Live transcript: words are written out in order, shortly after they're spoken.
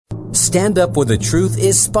Stand Up With the Truth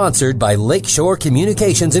is sponsored by Lakeshore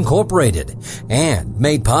Communications Incorporated and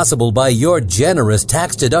made possible by your generous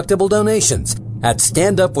tax-deductible donations at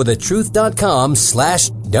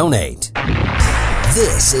standupwiththetruth.com/donate.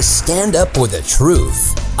 This is Stand Up With the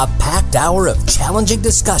Truth, a packed hour of challenging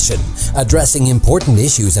discussion addressing important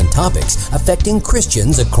issues and topics affecting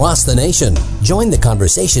Christians across the nation. Join the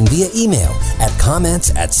conversation via email at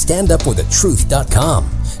comments@standupwiththetruth.com.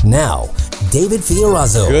 Now, David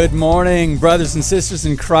Fiorazzo. Good morning, brothers and sisters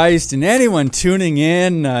in Christ, and anyone tuning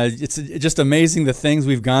in. It's just amazing the things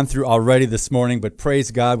we've gone through already this morning, but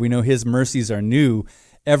praise God, we know His mercies are new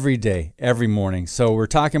every day, every morning. So we're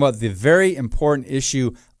talking about the very important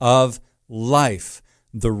issue of life,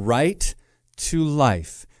 the right to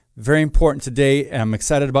life. Very important today, and I'm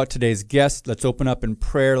excited about today's guest. Let's open up in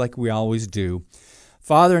prayer like we always do.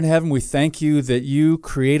 Father in heaven, we thank you that you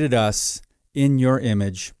created us in your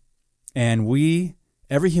image, and we,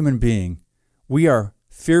 every human being, we are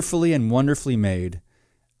fearfully and wonderfully made.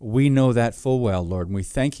 We know that full well, Lord, and we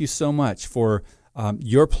thank you so much for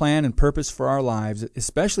your plan and purpose for our lives,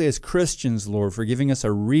 especially as Christians, Lord, for giving us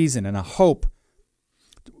a reason and a hope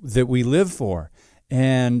that we live for.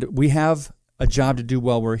 And we have a job to do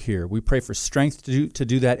while we're here. We pray for strength to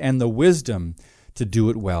do that and the wisdom to do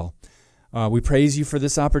it well. We praise you for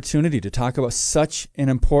this opportunity to talk about such an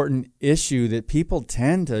important issue that people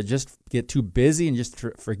tend to just get too busy and just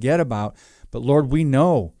forget about. But Lord, we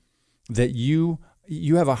know that you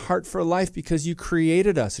have a heart for life because you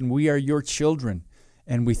created us and we are your children.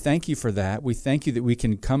 And we thank you for that. We thank you that we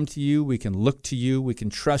can come to you, we can look to you, we can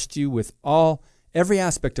trust you with every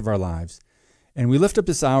aspect of our lives. And we lift up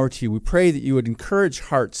this hour to you. We pray that you would encourage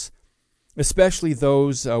hearts, especially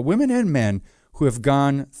those women and men who have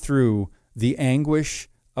gone through the anguish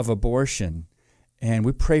of abortion. And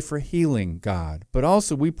we pray for healing, God. But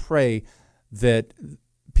also we pray that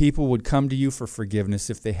people would come to you for forgiveness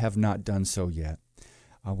if they have not done so yet.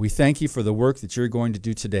 We thank you for the work that you're going to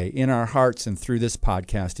do today in our hearts and through this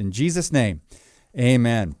podcast. In Jesus' name,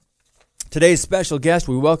 amen. Today's special guest,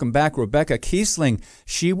 we welcome back Rebecca Kiessling.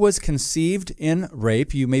 She was conceived in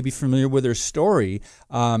rape. You may be familiar with her story.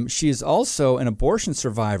 She is also an abortion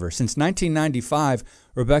survivor. Since 1995,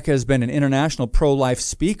 Rebecca has been an international pro-life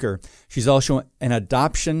speaker. She's also an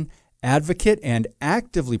adoption advocate and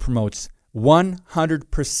actively promotes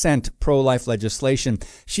 100% pro-life legislation.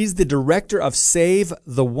 She's the director of Save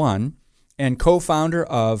the One and co-founder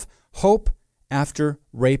of Hope After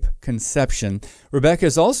Rape Conception. Rebecca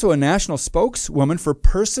is also a national spokeswoman for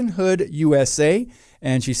Personhood USA,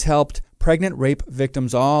 and she's helped pregnant rape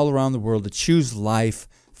victims all around the world to choose life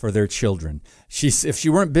for their children. If she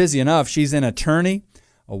weren't busy enough, she's an attorney,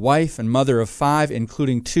 a wife, and mother of 5,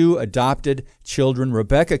 including 2 adopted children.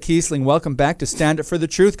 Rebecca Kiessling, welcome back to Stand Up for the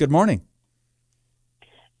Truth. Good morning.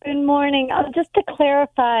 Good morning. Just to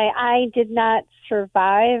clarify, I did not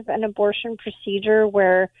survive an abortion procedure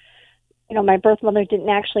where, my birth mother didn't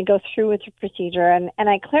actually go through with the procedure. And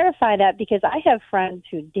I clarify that because I have friends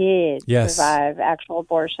who did survive actual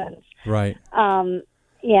abortions. Right.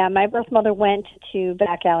 My birth mother went to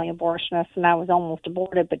back alley abortionist, and I was almost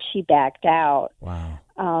aborted, but she backed out. Wow.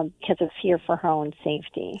 Because of fear for her own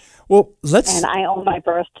safety. Well, And I owe my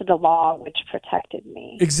birth to the law, which protected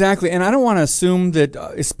me. Exactly. And I don't want to assume that,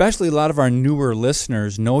 especially a lot of our newer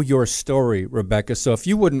listeners know your story, Rebecca. So if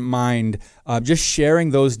you wouldn't mind just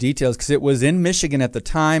sharing those details, because it was in Michigan at the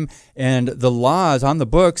time, and the laws on the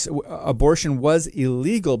books, abortion was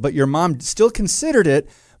illegal, but your mom still considered it.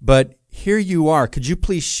 But here you are. Could you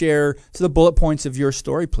please share the bullet points of your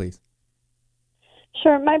story, please?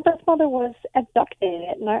 Sure. My birth mother was abducted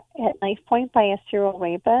at knife point by a serial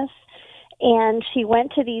rapist, and she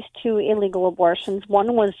went to these 2 illegal abortions.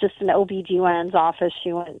 One was just an OBGYN's office.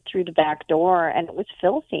 She went through the back door, and it was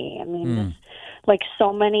filthy. I mean, like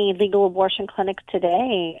so many legal abortion clinics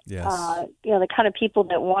today, yes. The kind of people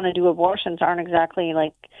that want to do abortions aren't exactly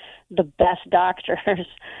like the best doctors.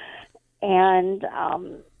 And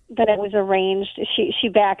that it was arranged. She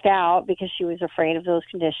backed out because she was afraid of those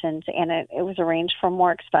conditions, and it was arranged for a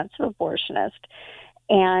more expensive abortionist.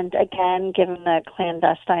 And again, given the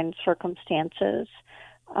clandestine circumstances,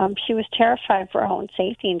 she was terrified for her own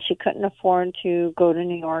safety, and she couldn't afford to go to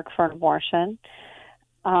New York for an abortion.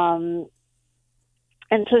 And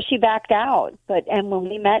so she backed out. And when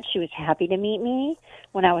we met, she was happy to meet me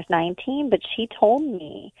when I was 19, but she told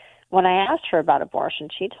me, when I asked her about abortion,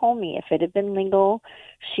 she told me if it had been legal,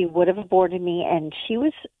 she would have aborted me. And she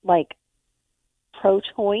was like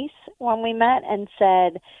pro-choice when we met and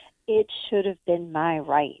said, it should have been my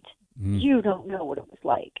right You don't know what it was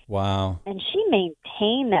like. Wow. And she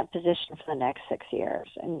maintained that position for the next 6 years.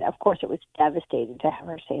 And, of course, it was devastating to have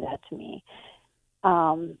her say that to me.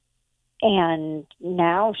 And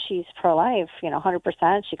now she's pro-life,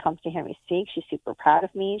 100%. She comes to hear me speak. She's super proud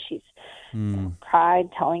of me. She's cried,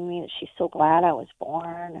 telling me that she's so glad I was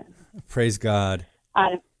born. Praise God.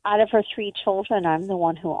 Out of her 3 children, I'm the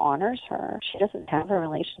one who honors her. She doesn't have a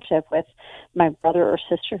relationship with my brother or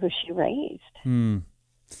sister who she raised.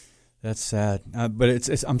 That's sad.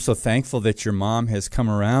 But I'm so thankful that your mom has come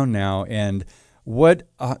around now. And what,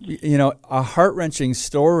 a heart-wrenching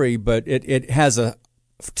story, but it has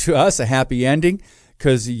to us a happy ending,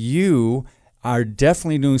 because you are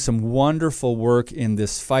definitely doing some wonderful work in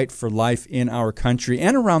this fight for life in our country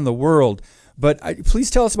and around the world. But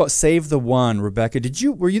please tell us about Save the One, Rebecca.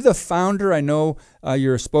 Were you the founder? I know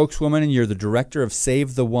you're a spokeswoman and you're the director of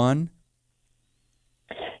Save the One.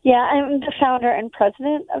 Yeah, I'm the founder and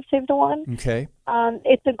president of Save the One. Okay.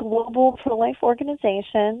 It's a global pro-life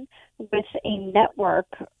organization with a network.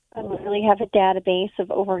 I literally have a database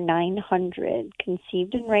of over 900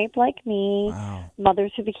 conceived and raped like me, Wow.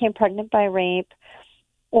 mothers who became pregnant by rape,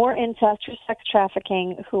 or incest or sex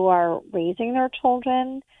trafficking who are raising their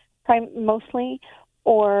children mostly,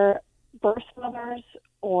 or birth mothers,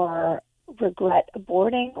 or regret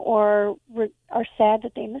aborting, or are sad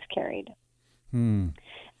that they miscarried. And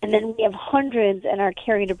then we have hundreds in our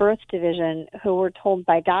carry to birth division who were told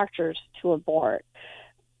by doctors to abort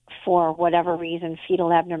for whatever reason,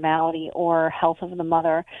 fetal abnormality or health of the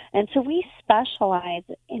mother. And so we specialize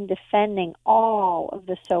in defending all of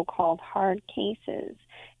the so-called hard cases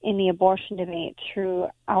in the abortion debate through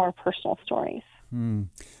our personal stories.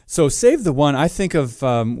 So Save the One, I think of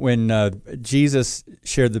when Jesus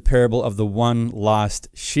shared the parable of the one lost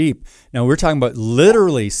sheep. Now, we're talking about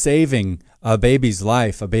literally saving a baby's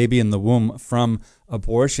life, a baby in the womb, from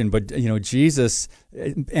abortion. But, Jesus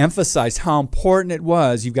emphasized how important it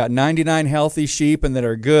was. You've got 99 healthy sheep and that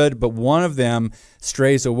are good, but one of them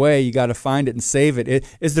strays away. You got to find it and save it.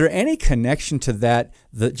 Is there any connection to that,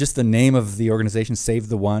 just the name of the organization, Save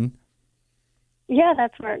the One? Yeah,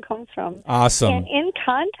 that's where it comes from. Awesome. And in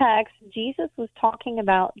context, Jesus was talking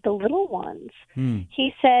about the little ones.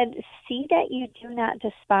 He said, see that you do not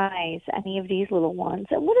despise any of these little ones.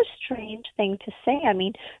 And what a strange thing to say. I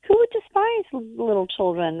mean, who would despise little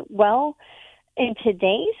children? Well, in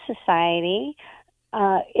today's society,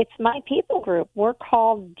 it's my people group. We're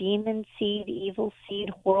called demon seed, evil seed,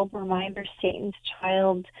 horrible reminder, Satan's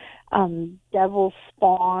child, devil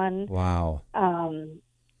spawn. Wow.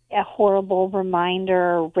 A horrible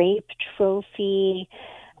reminder, rape trophy.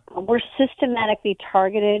 We're systematically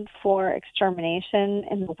targeted for extermination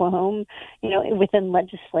in the womb, within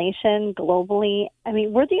legislation globally. I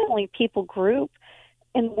mean, we're the only people group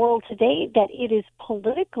in the world today that it is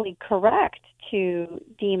politically correct to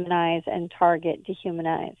demonize and target,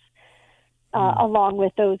 dehumanize, along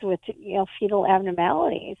with those with, fetal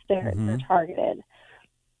abnormalities. They're targeted.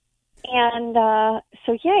 And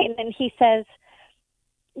and then he says,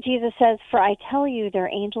 Jesus says, for I tell you, there are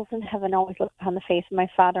angels in heaven always look upon the face of my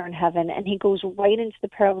Father in heaven. And he goes right into the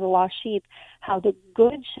parable of the lost sheep, how the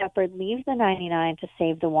good shepherd leaves the 99 to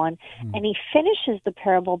save the one. And he finishes the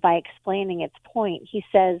parable by explaining its point. He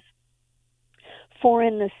says, for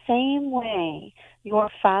in the same way, your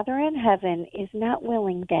Father in heaven is not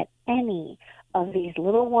willing that any of these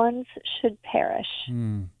little ones should perish.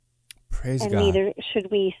 Praise and God. neither should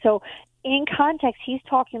we. So in context, he's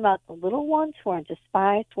talking about the little ones who are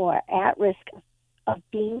despised, who are at risk of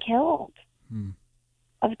being killed,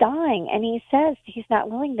 of dying. And he says he's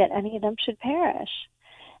not willing that any of them should perish.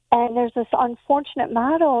 And there's this unfortunate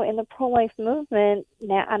motto in the pro-life movement,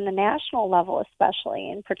 on the national level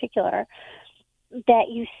especially, in particular, that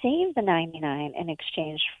you save the 99 in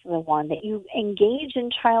exchange for the one, that you engage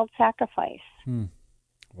in child sacrifice.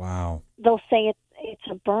 Wow. They'll say it's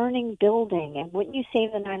a burning building, and wouldn't you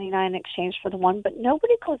save the 99 in exchange for the one? But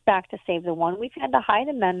nobody goes back to save the one. We've had the Hyde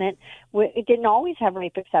Amendment. It didn't always have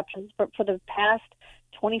rape exceptions, but for the past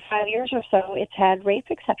 25 years or so, it's had rape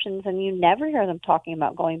exceptions, and you never hear them talking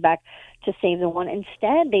about going back to save the one.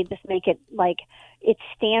 Instead, they just make it like it's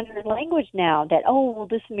standard language now that,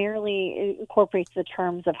 this merely incorporates the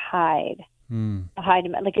terms of Hyde. The Hyde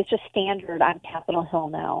Amendment, like it's just standard on Capitol Hill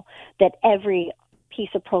now that every piece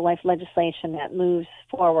of pro-life legislation that moves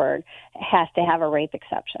forward has to have a rape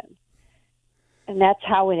exception. And that's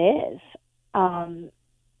how it is.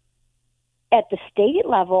 At the state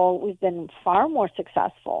level, we've been far more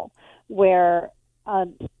successful, where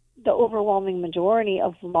the overwhelming majority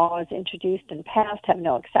of laws introduced and passed have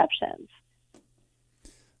no exceptions.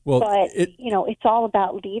 Well, But, it's all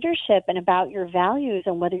about leadership and about your values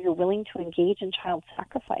and whether you're willing to engage in child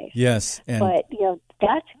sacrifice. yes, and But,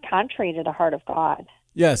 that's contrary to the heart of God.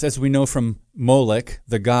 yes, as we know from Molech,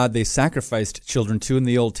 the god they sacrificed children to in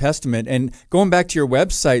the Old Testament. And going back to your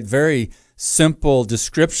website, very simple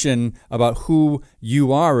description about who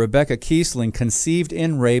you are, Rebecca Kiessling, conceived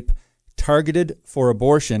in rape, targeted for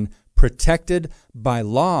abortion, protected by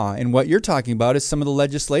law. And what you're talking about is some of the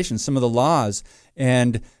legislation, some of the laws.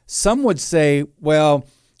 And some would say, well,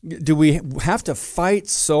 do we have to fight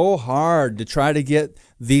so hard to try to get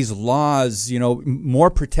these laws, more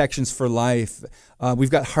protections for life? We've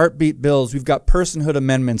got heartbeat bills. We've got personhood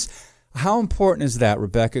amendments. How important is that,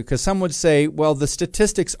 Rebecca? Because some would say, well, the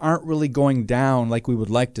statistics aren't really going down like we would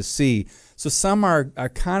like to see. So some are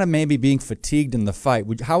kind of maybe being fatigued in the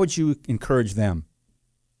fight. How would you encourage them?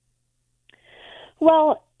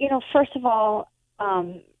 Well, first of all,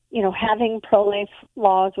 having pro-life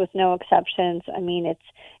laws with no exceptions, I mean,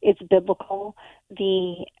 it's biblical.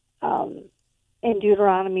 In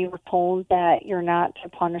Deuteronomy, we're told that you're not to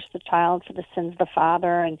punish the child for the sins of the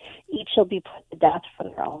father, and each shall be put to death for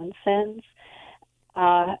their own sins.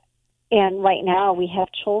 And right now, we have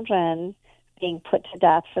children being put to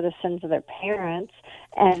death for the sins of their parents.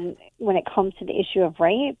 And when it comes to the issue of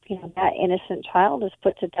rape, that innocent child is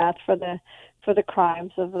put to death for the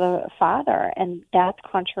crimes of the father, and that's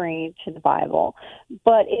contrary to the Bible.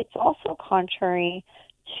 But it's also contrary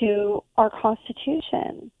to our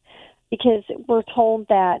Constitution, because we're told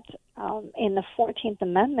that in the 14th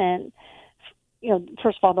Amendment,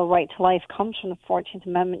 first of all, the right to life comes from the 14th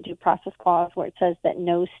Amendment due process clause, where it says that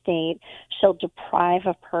no state shall deprive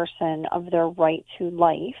a person of their right to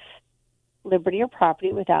life, liberty, or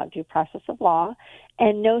property without due process of law,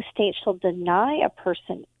 and no state shall deny a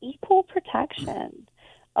person equal protection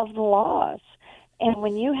of the laws. And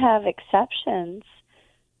when you have exceptions,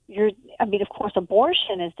 of course,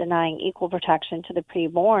 abortion is denying equal protection to the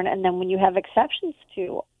preborn, and then when you have exceptions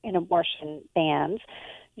to an abortion bans,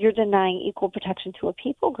 you're denying equal protection to a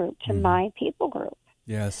people group, to my people group.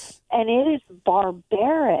 Yes. And it is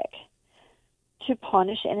barbaric to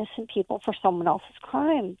punish innocent people for someone else's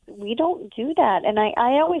crime. We don't do that. And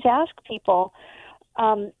I always ask people,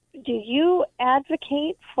 do you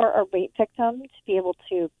advocate for a rape victim to be able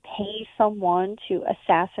to pay someone to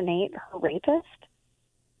assassinate her rapist,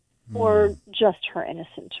 or just her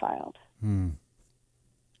innocent child?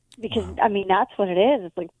 Because, wow. That's what it is.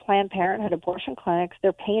 It's like Planned Parenthood abortion clinics.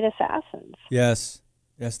 They're paid assassins. Yes.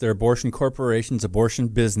 Yes, they're abortion corporations, abortion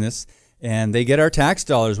business, and they get our tax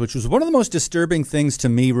dollars, which was one of the most disturbing things to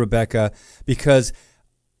me, Rebecca, because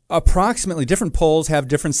approximately, different polls have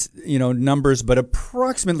different numbers, but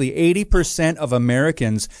approximately 80% of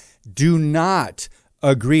Americans do not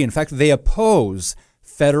agree. In fact, they oppose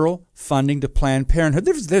federal funding to Planned Parenthood.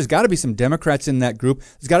 There's got to be some Democrats in that group.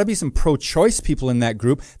 There's got to be some pro-choice people in that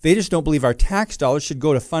group. They just don't believe our tax dollars should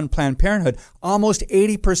go to fund Planned Parenthood. Almost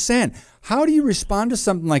 80%. How do you respond to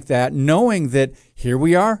something like that, knowing that here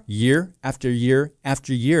we are, year after year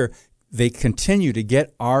after year, they continue to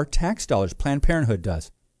get our tax dollars? Planned Parenthood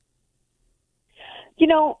does.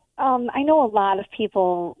 I know a lot of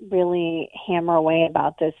people really hammer away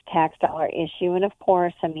about this tax dollar issue, and of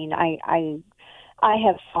course, I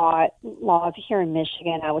have fought laws here in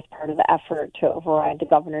Michigan. I was part of the effort to override the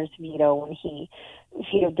governor's veto when he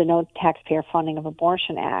vetoed the No Taxpayer Funding of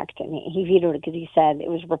Abortion Act. And he vetoed it because he said, it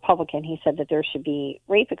was Republican, he said that there should be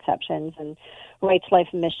rape exceptions, and Right to Life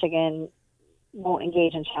in Michigan won't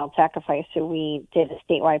engage in child sacrifice. So we did a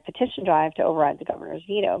statewide petition drive to override the governor's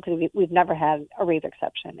veto, because we've never had a rape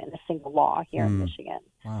exception in a single law here in Michigan.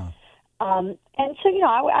 Wow. And so,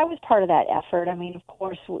 I was part of that effort. Of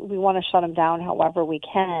course, we want to shut them down however we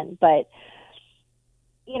can. But,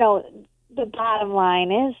 the bottom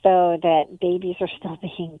line is, though, that babies are still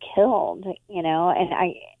being killed, and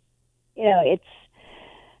it's...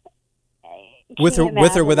 With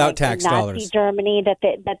or without tax dollars. Nazi Germany, that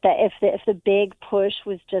if the big push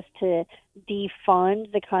was just to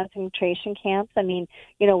defund the concentration camps,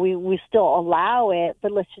 we still allow it,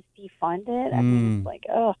 but let's just defund it. It's like,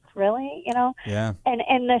 oh, really? Yeah.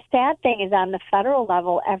 And the sad thing is, on the federal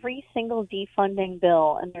level, every single defunding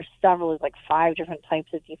bill, and there's several, there's like 5 different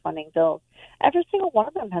types of defunding bills, every single one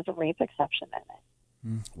of them has a rape exception in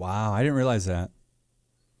it. Wow, I didn't realize that.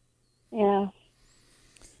 Yeah.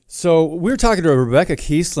 So we're talking to Rebecca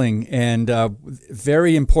Kiessling, and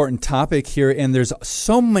very important topic here, and there's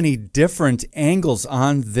so many different angles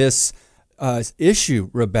on this issue,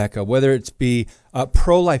 Rebecca, whether it's be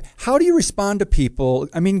pro-life. How do you respond to people?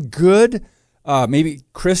 Good maybe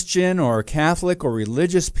Christian or Catholic or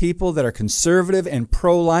religious people that are conservative and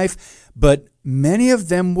pro-life, but many of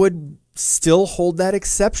them would still hold that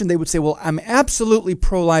exception. They would say, well, I'm absolutely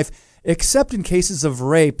pro-life, except in cases of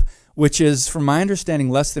rape, which is, from my understanding,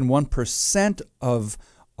 less than 1% of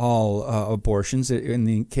all abortions in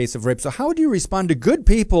the case of rape. So how would you respond to good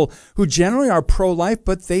people who generally are pro-life,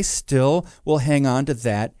 but they still will hang on to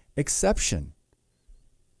that exception?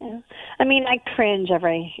 Yeah. I mean, I cringe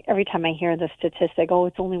every time I hear the statistic. Oh,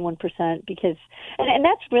 it's only 1%, because, and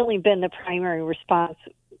that's really been the primary response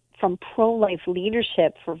from pro-life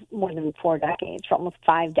leadership for more than 4 decades, for almost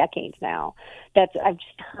 5 decades now. I've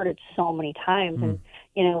just heard it so many times.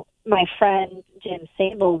 And my friend Jim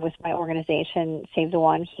Sable with my organization, Save the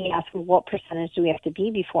One, he asked me, what percentage do we have to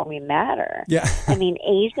be before we matter? Yeah. I mean,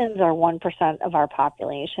 Asians are 1% of our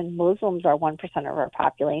population. Muslims are 1% of our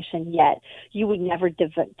population, yet you would never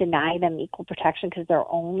deny them equal protection because they're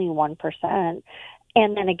only 1%.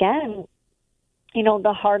 And then again,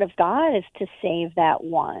 the heart of God is to save that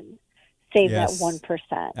one. Save Yes, that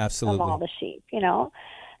 1% absolutely. of all the sheep,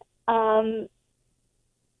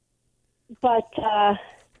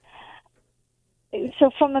 So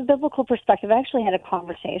from a biblical perspective, I actually had a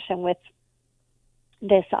conversation with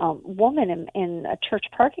this woman in a church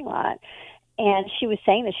parking lot, and she was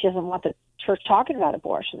saying that she doesn't want the church talking about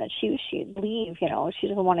abortion, that she'd leave, she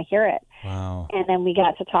doesn't want to hear it. Wow. And then we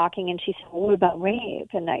got to talking, and she said, well, what about rape?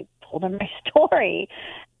 And I told her my story.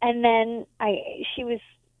 And then she was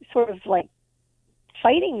sort of like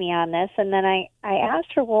fighting me on this, and then I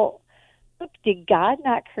asked her, well, look, did God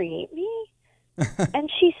not create me? And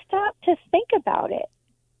she stopped to think about it.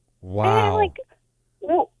 Wow. And I'm like,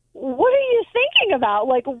 well, what are you thinking about?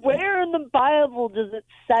 Like, where in the Bible does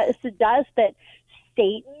it suggest that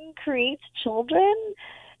Satan creates children?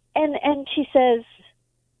 And she says,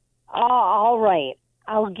 oh, all right,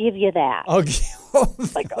 I'll give you that.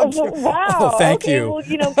 Like, oh, wow. Oh, thank okay, you.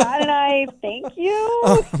 Well, God and I thank you.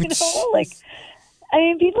 I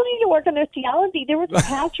mean, people need to work on their theology. There was a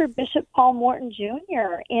pastor, Bishop Paul Morton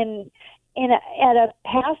Jr., at a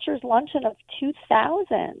pastor's luncheon of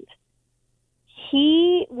 2000.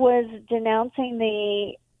 He was denouncing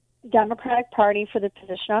the Democratic Party for the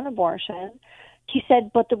position on abortion. He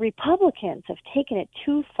said, but the Republicans have taken it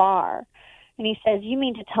too far. And he says, you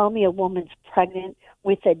mean to tell me a woman's pregnant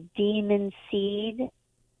with a demon seed?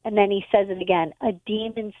 And then he says it again, a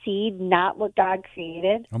demon seed, not what God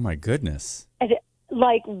created. Oh, my goodness.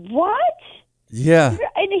 Like, what? Yeah.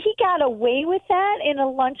 And he got away with that in a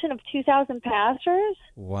luncheon of 2,000 pastors?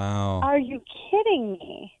 Wow. Are you kidding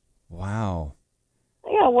me? Wow.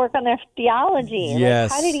 They got to work on their theology. Yes.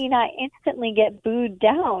 Like, how did he not instantly get booed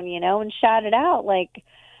down, and shouted out? Like,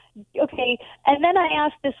 okay. And then I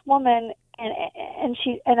asked this woman, and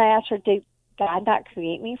I asked her, did God not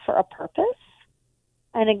create me for a purpose?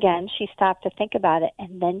 And again, she stopped to think about it,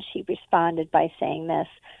 and then she responded by saying this,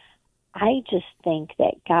 I just think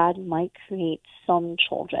that God might create some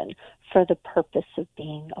children for the purpose of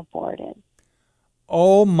being aborted.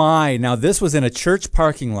 Oh, my. Now, this was in a church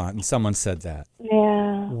parking lot, and someone said that.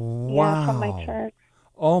 Yeah. Wow. Yeah, from my church.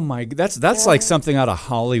 Oh, my. That's like something out of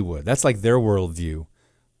Hollywood. That's like their worldview.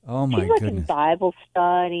 Oh, my goodness. She's goodness. In Bible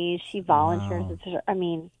studies. She volunteers. Wow. I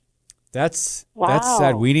mean, that's wow.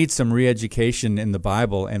 sad. We need some re-education in the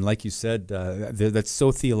Bible, and like you said, that's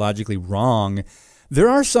so theologically wrong. There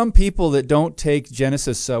are some people that don't take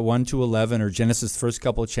Genesis 1 to 11 or Genesis' first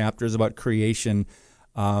couple of chapters about creation.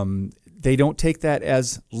 They don't take that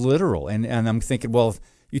as literal. And I'm thinking, well, if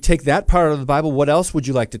you take that part of the Bible, what else would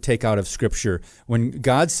you like to take out of Scripture? When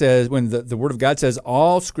God says, when the Word of God says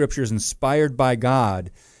all Scripture is inspired by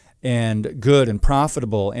God and good and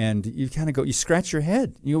profitable, and you kind of go, you scratch your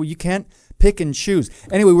head. You can't pick and choose.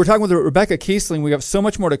 Anyway, we're talking with Rebecca Kiessling. We have so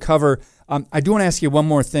much more to cover. I do want to ask you one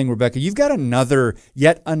more thing, Rebecca. You've got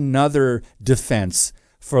yet another defense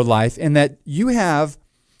for life, in that you have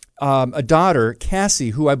a daughter,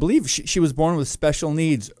 Cassie, who I believe she was born with special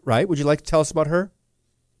needs, right? Would you like to tell us about her?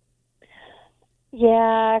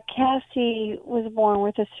 Yeah, Cassie was born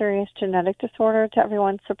with a serious genetic disorder, to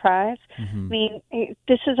everyone's surprise. Mm-hmm. I mean,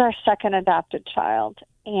 this is our second adopted child,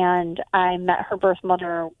 and I met her birth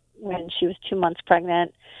mother when she was 2 months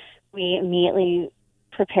pregnant. We immediately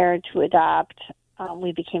prepared to adopt.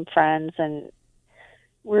 We became friends, and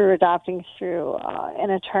we were adopting through an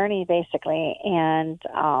attorney, basically, and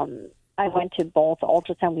I went to both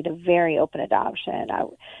ultrasound. We did a very open adoption.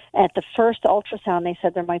 At the first ultrasound, they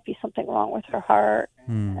said there might be something wrong with her heart,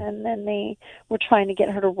 and then they were trying to get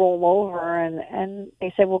her to roll over, and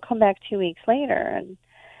they said, we'll come back 2 weeks later, and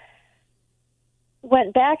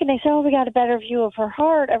went back, and they said, oh, we got a better view of her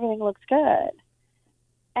heart. Everything looks good.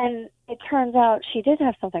 And it turns out she did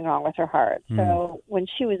have something wrong with her heart. So when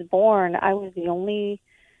she was born, I was the only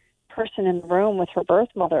person in the room with her birth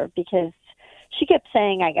mother because she kept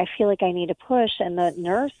saying, I feel like I need to push. And the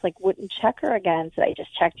nurse wouldn't check her again. Said, I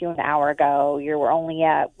just checked you an hour ago. You were only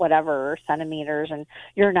at whatever centimeters and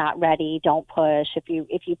you're not ready. Don't push. If you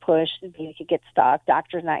push, you could get stuck.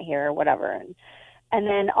 Doctor's not here, whatever. And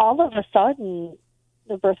then all of a sudden,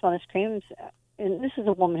 the birth mother screams, and this is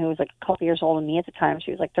a woman who was a couple years older than me at the time.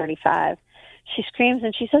 She was 35. She screams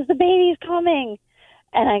and she says, the baby's coming.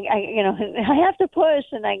 And I have to push,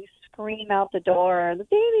 and I scream out the door, the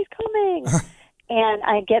baby's coming. And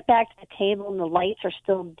I get back to the table, and the lights are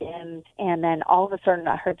still dimmed. And then all of a sudden,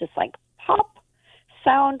 I heard this pop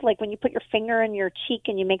sound, like when you put your finger in your cheek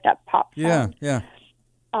and you make that pop sound. Yeah.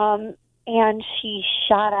 And she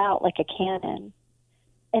shot out like a cannon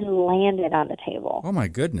and landed on the table. Oh my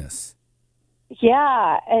goodness.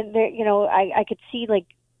 Yeah, and there, I could see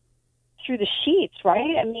through the sheets,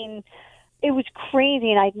 right? I mean, it was crazy,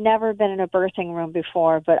 and I'd never been in a birthing room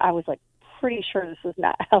before, but I was pretty sure this is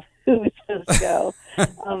not how it was supposed to go.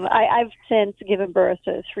 I've since given birth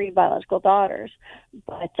to 3 biological daughters,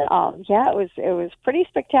 but it was pretty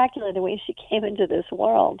spectacular the way she came into this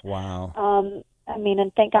world. Wow.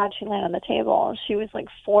 And thank God she landed on the table. She was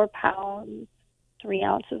 4 pounds, 3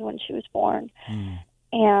 ounces when she was born.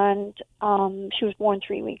 And she was born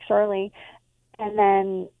 3 weeks early. And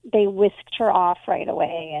then they whisked her off right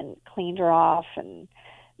away and cleaned her off. And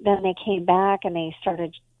then they came back and they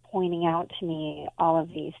started pointing out to me all of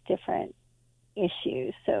these different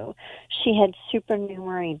issues. So she had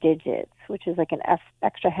supernumerary digits, which is an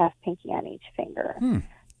extra half pinky on each finger.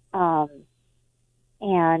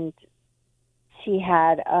 And she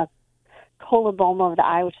had a coloboma of the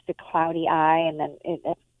eye, which is a cloudy eye, and then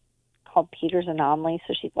it's called Peter's anomaly,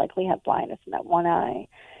 so she'd likely have blindness in that one eye.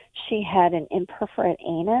 She had an imperforate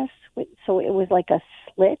anus, so it was like a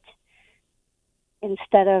slit and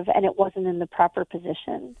it wasn't in the proper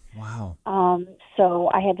position. Wow.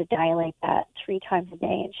 So I had to dilate that 3 times a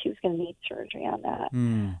day, and she was going to need surgery on that.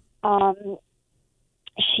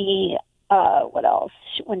 She, what else?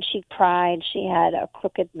 When she cried, she had a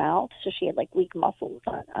crooked mouth, so she had weak muscles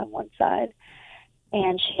on one side.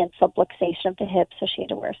 And she had subluxation of the hips, so she had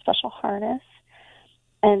to wear a special harness.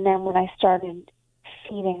 And then when I started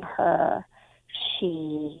feeding her,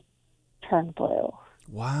 she turned blue.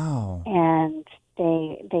 Wow. And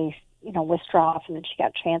they whisked her off, and then she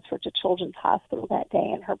got transferred to Children's Hospital that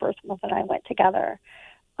day, and her birth mother and I went together.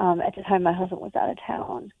 At the time, my husband was out of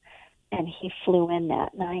town, and he flew in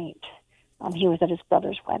that night. He was at his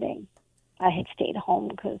brother's wedding. I had stayed home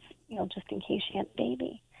because, just in case she had a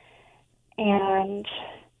baby. And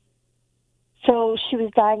so she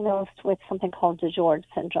was diagnosed with something called DiGeorge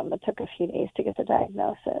syndrome. It took a few days to get the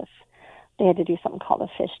diagnosis. They had to do something called a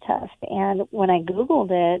fish test. And when I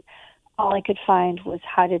Googled it, all I could find was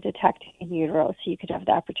how to detect in utero so you could have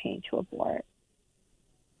the opportunity to abort.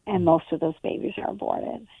 And most of those babies are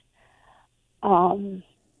aborted.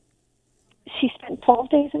 She spent 12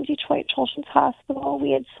 days in Detroit Children's Hospital.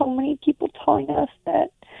 We had so many people telling us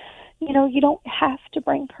that, you don't have to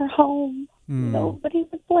bring her home. Nobody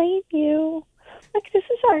would blame you. This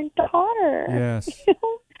is our daughter. Yes.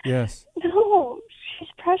 Yes. No, she's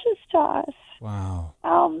precious to us. Wow.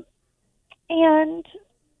 And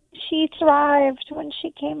she thrived when she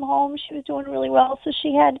came home. She was doing really well. So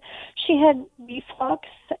she had reflux,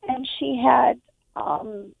 and she had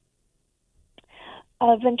a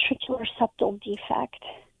ventricular septal defect.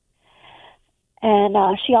 And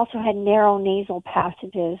she also had narrow nasal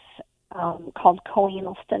passages called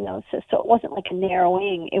choanal stenosis. So it wasn't like a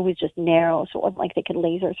narrowing. It was just narrow, so it wasn't like they could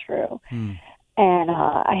laser through. And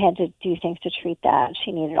I had to do things to treat that.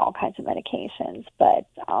 She needed all kinds of medications. But,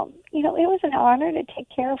 it was an honor to take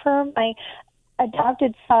care of her. My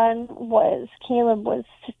adopted son Caleb was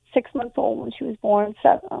 6 months old when she was born.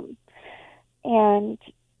 And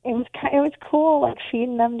it was cool,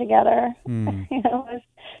 feeding them together.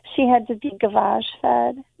 She had to be gavage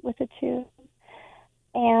fed with a tube.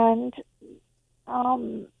 And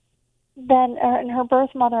then her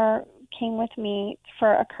birth mother came with me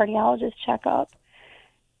for a cardiologist checkup.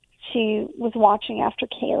 She was watching after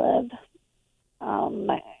Caleb,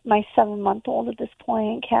 my 7-month-old at this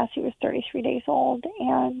point. Cassie was 33 days old,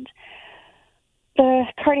 and the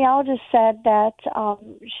cardiologist said that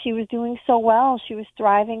she was doing so well. She was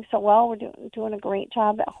thriving so well. We're doing a great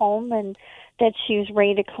job at home, and that she was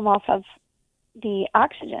ready to come off of the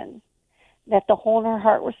oxygen, that the hole in her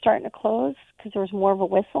heart was starting to close because there was more of a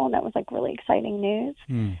whistle, and that was really exciting news.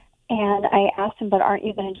 And I asked him, but aren't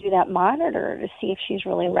you going to do that monitor to see if she's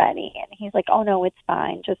really ready? And he's like, oh, no, it's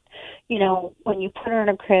fine. Just, when you put her in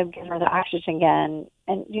a crib, give her the oxygen again,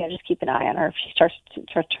 and, just keep an eye on her. If she starts to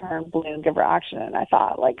turn blue, give her oxygen. And I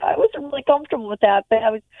thought, I wasn't really comfortable with that, but I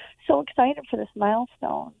was so excited for this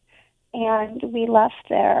milestone. And we left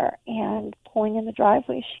there, and pulling in the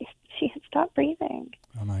driveway, she had stopped breathing.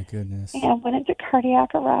 Oh, my goodness. And went into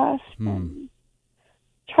cardiac arrest. And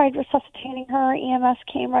tried resuscitating her. EMS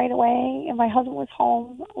came right away, and my husband was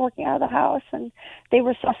home working out of the house, and they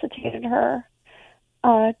resuscitated her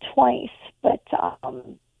twice. But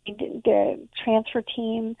the transfer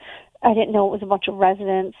team, I didn't know it was a bunch of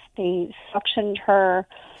residents. They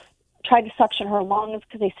tried to suction her lungs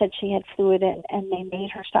because they said she had fluid, and they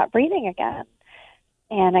made her stop breathing again.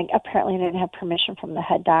 And I apparently didn't have permission from the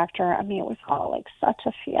head doctor. I mean, it was all such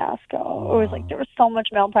a fiasco. Wow. It was there was so much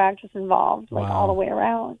malpractice involved, all the way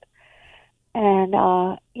around. And,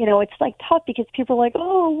 it's tough because people are like, this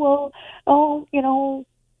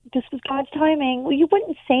was God's timing. Well, you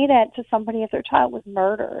wouldn't say that to somebody if their child was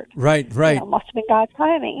murdered. Right. Must have been God's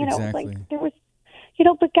timing. Exactly. There was,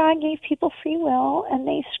 but God gave people free will, and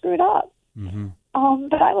they screwed up. Mm-hmm.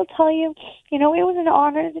 But I will tell you, it was an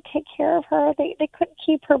honor to take care of her. They couldn't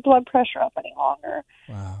keep her blood pressure up any longer.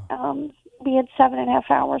 Wow. We had 7.5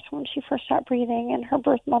 hours when she first started breathing, and her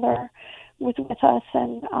birth mother was with us,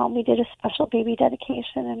 and we did a special baby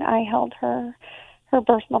dedication, and I held her. Her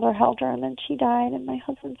birth mother held her, and then she died in my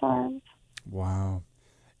husband's arms. Wow.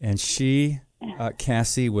 And she,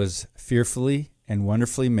 Cassie, was fearfully and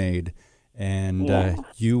wonderfully made, and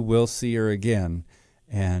you will see her again.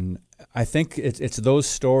 And I think it's those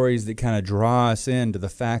stories that kind of draw us into the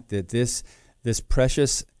fact that this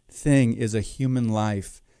precious thing is a human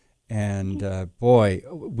life. And boy,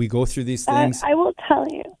 we go through these things. I will tell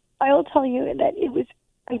you that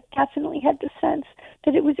I definitely had the sense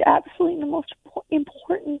that it was absolutely the most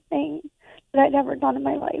important thing that I'd ever done in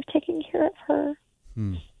my life, taking care of her.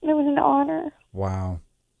 And it was an honor. Wow.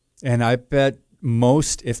 And I bet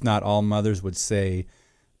most, if not all, mothers would say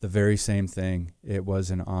the very same thing. It was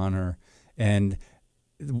an honor. And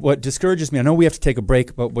what discourages me, I know we have to take a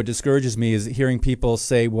break, but what discourages me is hearing people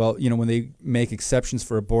say, well, when they make exceptions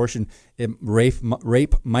for abortion,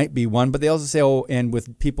 rape might be one, but they also say, and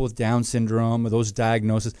with people with Down syndrome or those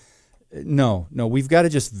diagnoses. No, we've got to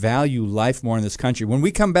just value life more in this country. When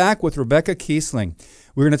we come back with Rebecca Kiessling,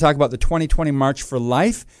 we're going to talk about the 2020 March for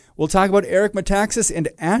Life. We'll talk about Eric Metaxas and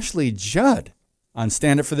Ashley Judd on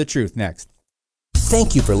Stand Up for the Truth next.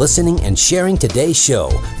 Thank you for listening and sharing today's show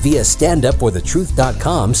via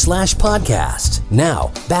standupforthetruth.com/podcast.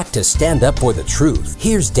 Now, back to Stand Up for the Truth.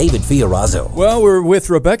 Here's David Fiorazzo. Well, we're with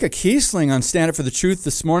Rebecca Kiessling on Stand Up for the Truth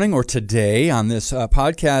this morning, or today on this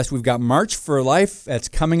podcast. We've got March for Life that's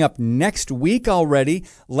coming up next week already,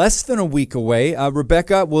 less than a week away.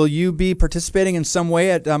 Rebecca, will you be participating in some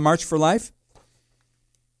way at March for Life?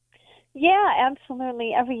 Yeah,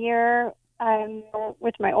 absolutely. Every year I'm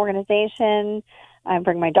with my organization. I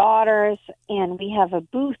bring my daughters, and we have a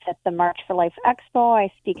booth at the March for Life Expo.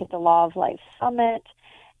 I speak at the Law of Life Summit,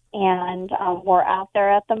 and we're out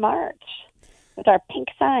there at the march with our pink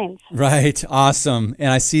signs. Right. Awesome.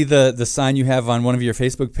 And I see the sign you have on one of your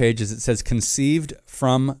Facebook pages. It says, "Conceived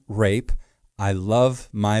from rape. I love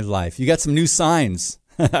my life." You got some new signs.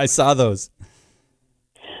 I saw those.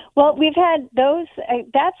 Well, we've had those.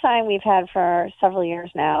 That sign we've had for several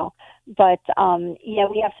years now. But,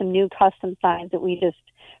 we have some new custom signs that we just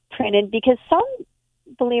printed because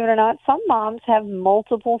believe it or not, some moms have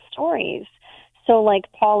multiple stories. So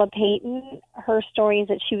like Paula Payton, her story is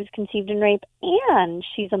that she was conceived in rape and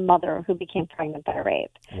she's a mother who became pregnant by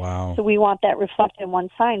rape. Wow. So we want that reflected in one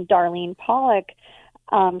sign. Darlene Pollock,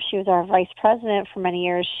 she was our vice president for many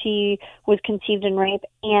years. She was conceived in rape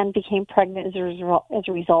and became pregnant as a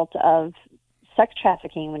result of sex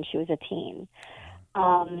trafficking when she was a teen.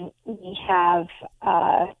 We have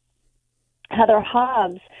Heather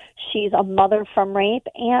Hobbs. She's a mother from rape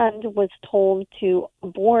and was told to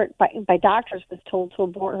abort by doctors. Was told to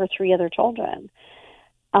abort her 3 other children.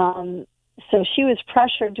 So she was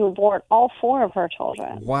pressured to abort all 4 of her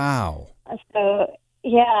children. Wow. So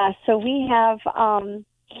yeah. So we have.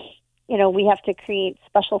 We have to create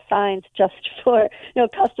special signs just for,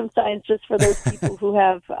 custom signs just for those people who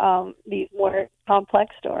have these more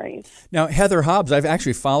complex stories. Now, Heather Hobbs, I've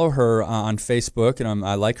actually followed her on Facebook, and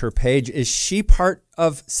I like her page. Is she part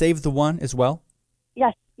of Save the One as well?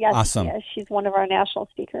 Yes. Awesome. Yes, she's one of our national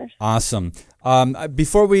speakers. Awesome.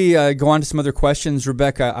 Before we go on to some other questions,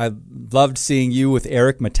 Rebecca, I loved seeing you with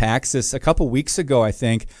Eric Metaxas a couple weeks ago, I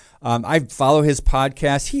think. I follow his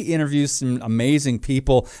podcast. He interviews some amazing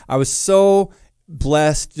people. I was so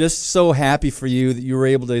blessed, just so happy for you that you were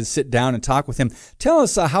able to sit down and talk with him. Tell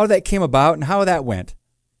us how that came about and how that went.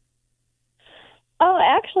 Oh,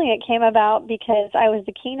 actually, it came about because I was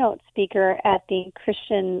the keynote speaker at the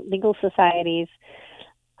Christian Legal Society's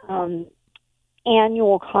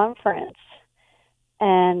annual conference.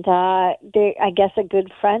 And I guess a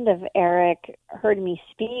good friend of Eric heard me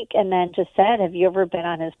speak and then just said, "Have you ever been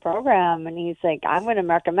on his program?" And he's like, "I'm going to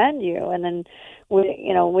recommend you." And then,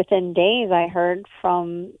 within days, I heard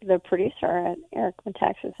from the producer at Eric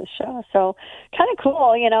Metaxas' show. So kind of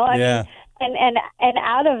cool, I mean, and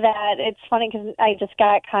out of that, it's funny because I just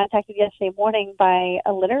got contacted yesterday morning by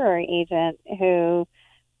a literary agent who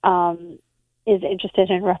is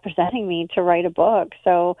interested in representing me to write a book.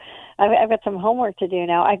 So I've got some homework to do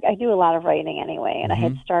now. I do a lot of writing anyway, and I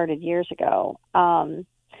had started years ago.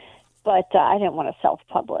 But I didn't want to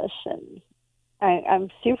self-publish, and I'm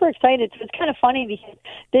super excited. So it's kind of funny because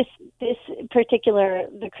this particular,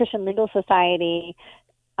 the Christian Legal Society,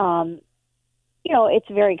 it's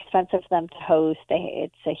very expensive for them to host.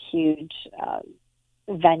 It's a huge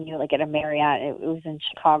venue, like at a Marriott. It was in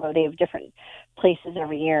Chicago. They have different places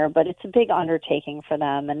every year, but it's a big undertaking for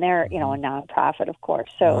them, and they're a nonprofit, of course.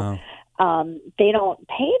 So they don't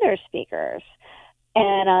pay their speakers,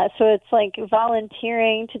 and so it's like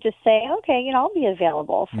volunteering to just say, okay, I'll be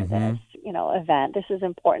available for this event. This is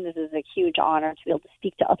important. This is a huge honor to be able to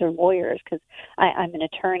speak to other lawyers because I'm an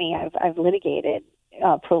attorney. I've litigated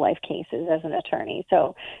pro-life cases as an attorney.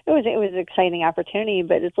 So it was an exciting opportunity,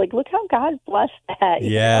 but it's like, look how God blessed that.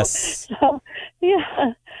 Yes. So,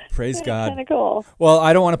 yeah. Praise God. Kind of cool. Well,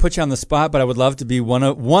 I don't want to put you on the spot, but I would love to be one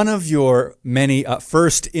of your many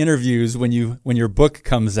first interviews when your book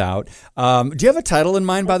comes out. Do you have a title in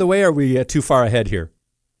mind, by the way? Or are we too far ahead here?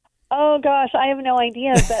 Oh gosh, I have no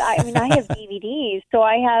idea. But I have DVDs, so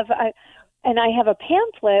I have a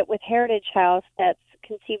pamphlet with Heritage House that's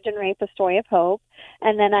Conceived in Rape, A Story of Hope.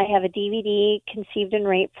 And then I have a DVD, Conceived in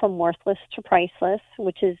Rape, From Worthless to Priceless,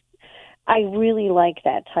 which is, I really like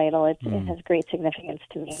that title. It has great significance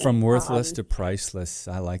to me. From Worthless to Priceless.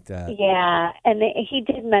 I like that. Yeah. And he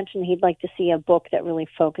did mention he'd like to see a book that really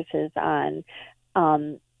focuses on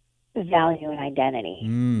value and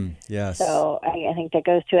identity. Yes. So I think that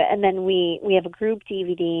goes to it. And then we have a group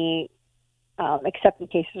DVD, Accepting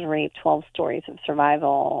Cases of Rape, 12 Stories of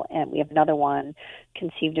Survival, and we have another one,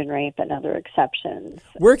 Conceived in Rape and Other Exceptions.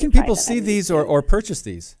 Where can people see these or purchase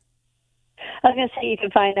these? I was going to say you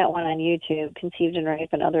can find that one on YouTube, Conceived in Rape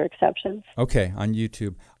and Other Exceptions. Okay, on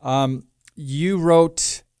YouTube. You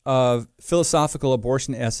wrote a philosophical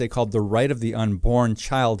abortion essay called The Right of the Unborn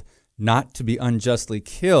Child Not to Be Unjustly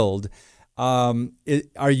Killed. Are you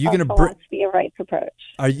going to bring... Philosophy of Rights approach.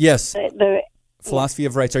 Yes. Philosophy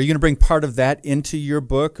of Rights. Are you going to bring part of that into your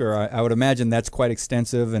book, or I would imagine that's quite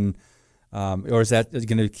extensive, and or is that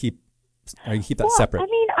going to keep that separate? I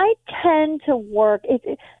mean, I tend to work.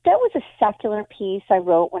 That was a secular piece I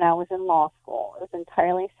wrote when I was in law school. It was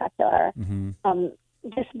entirely secular.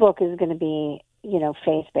 This book is going to be,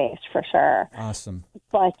 faith-based for sure. Awesome.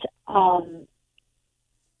 But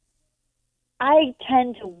I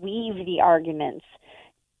tend to weave the arguments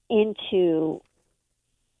into.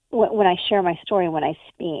 When I share my story, when I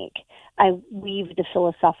speak, I weave the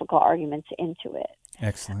philosophical arguments into it.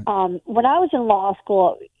 Excellent. When I was in law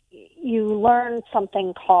school, you learn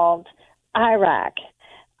something called IRAC,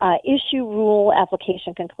 Issue, Rule,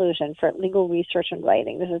 Application, Conclusion for legal research and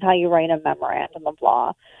writing. This is how you write a memorandum of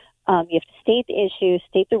law. You have to state the issue,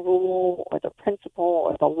 state the rule or the principle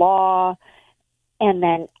or the law, and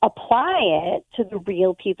then apply it to the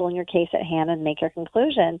real people in your case at hand and make your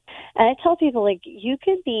conclusion. And I tell people, you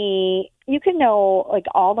can know,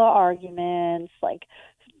 all the arguments,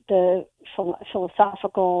 the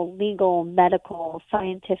philosophical, legal, medical,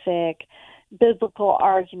 scientific, biblical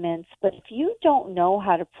arguments, but if you don't know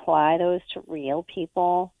how to apply those to real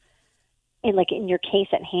people, in your case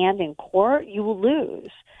at hand in court, you will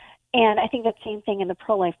lose. And I think that same thing in the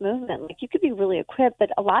pro-life movement. You could be really equipped, but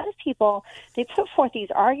a lot of people, they put forth these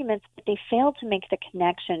arguments, but they fail to make the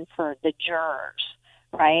connection for the jurors,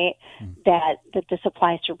 right? That this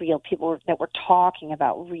applies to real people, that we're talking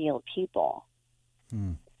about real people.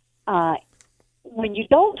 When you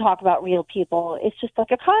don't talk about real people, it's just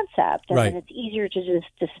like a concept, and then it's easier to just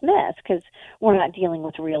dismiss because we're not dealing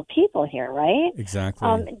with real people here, right? Exactly.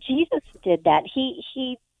 Jesus did that.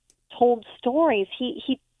 He told stories.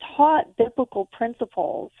 He taught biblical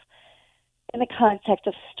principles in the context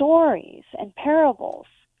of stories and parables,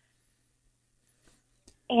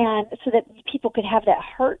 and so that people could have that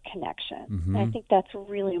heart connection. And I think that's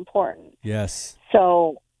really important. Yes.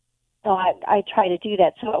 So So I try to do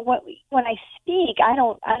that. So when I speak, I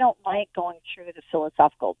don't like going through the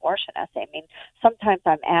philosophical abortion essay. I mean, sometimes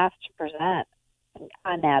I'm asked to present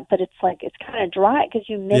on that, but it's kind of dry because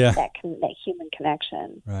you miss that human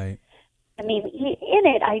connection. Right. I mean, in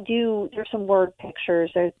it, there's some word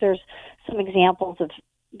pictures. There's some examples of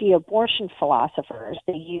the abortion philosophers.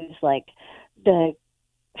 They use like the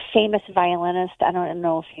famous violinist. I don't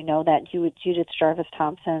know if you know that, Judith Jarvis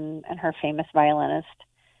Thompson and her famous violinist.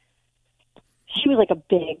 She was like a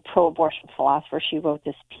big pro-abortion philosopher. She wrote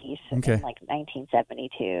this piece in like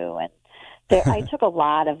 1972, and I took a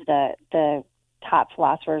lot of the top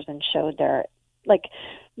philosophers and showed their, like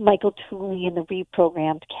Michael Tooley and the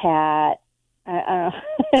reprogrammed cat. I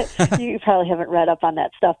don't know. You probably haven't read up on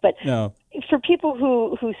that stuff, but no. For people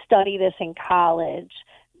who study this in college,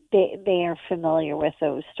 they are familiar with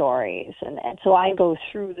those stories, and so I go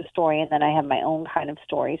through the story, and then I have my own kind of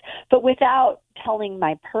stories, but without telling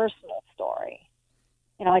my personal story.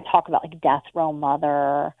 You know, I talk about like death row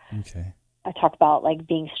mother. Okay. I talk about like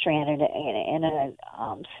being stranded in a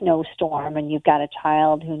snowstorm, and you've got a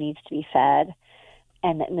child who needs to be fed,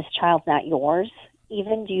 and this child's not yours.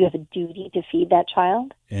 Even, do you have a duty to feed that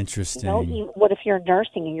child? Interesting. You know, what if you're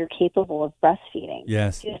nursing and you're capable of breastfeeding?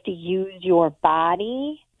 Yes. Do you have to use your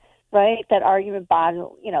body? Right? That argument,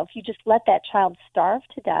 if you just let that child starve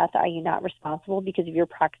to death, are you not responsible because of your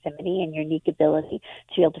proximity and your unique ability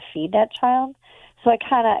to be able to feed that child? So I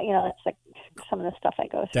kind of, that's like some of the stuff I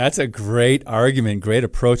go through. That's a great argument, great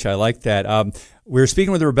approach. I like that. We're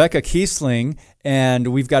speaking with Rebecca Kiessling, and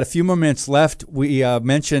we've got a few more minutes left. You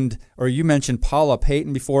mentioned Paula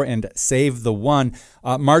Payton before and Save the One.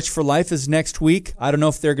 March for Life is next week. I don't know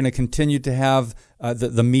if they're going to continue to have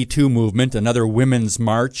the Me Too movement, another women's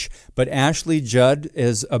march, but Ashley Judd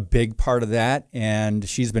is a big part of that, and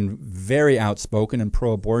she's been very outspoken and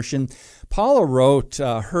pro-abortion. Paula wrote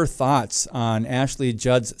her thoughts on Ashley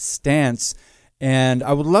Judd's stance, and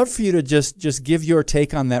I would love for you to just give your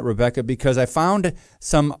take on that, Rebecca, because I found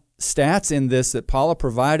some stats in this that Paula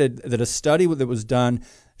provided, that a study that was done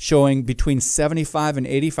showing between 75 and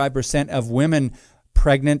 85% of women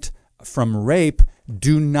pregnant from rape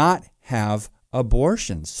do not have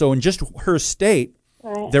abortions. So in just her state,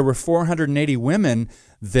 there were 480 women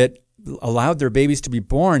that allowed their babies to be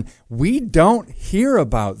born. We don't hear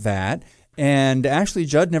about that. And Ashley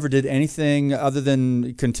Judd never did anything other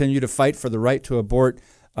than continue to fight for the right to abort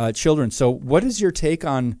children. So what is your take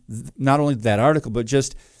on not only that article, but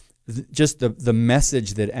just the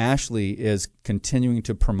message that Ashley is continuing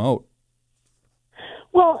to promote?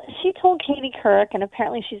 Well, she told Katie Couric, and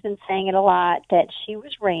apparently she's been saying it a lot, that she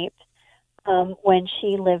was raped when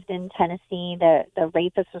she lived in Tennessee. The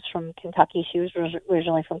rapist was from Kentucky. She was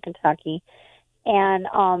originally from Kentucky. And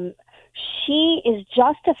she is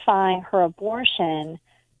justifying her abortion,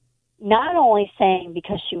 not only saying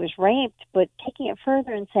because she was raped, but taking it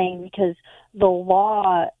further and saying because the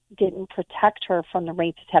law didn't protect her from the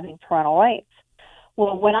rapist having parental rights.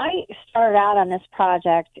 Well, when I started out on this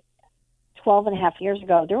project 12 and a half years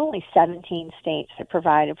ago, there were only 17 states that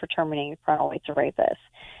provided for terminating parental rights of rapists.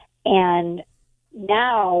 And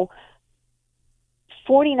now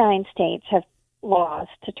 49 states have laws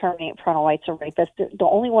to terminate parental rights of rapists. The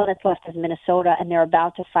only one that's left is Minnesota, and they're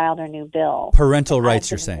about to file their new bill. Parental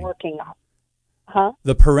rights, you're saying?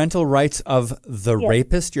 The parental rights of the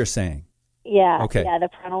rapist, you're saying? Yeah. Okay. Yeah, the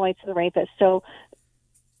parental rights of the rapist. So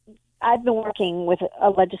I've been working with a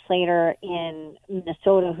legislator in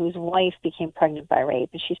Minnesota whose wife became pregnant by rape,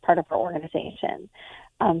 and she's part of her organization.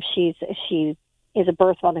 She is a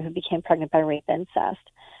birth mother who became pregnant by rape incest.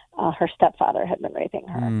 Her stepfather had been raping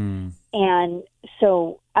her. And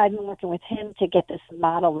so I've been working with him to get this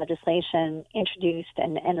model legislation introduced,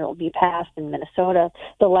 and it'll be passed in Minnesota,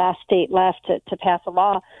 the last state left to pass a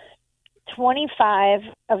law. 25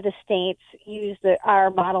 of the states use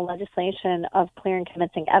our model legislation of clear and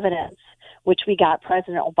convincing evidence, which we got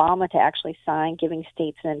President Obama to actually sign, giving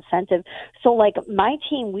states an incentive. So, like, my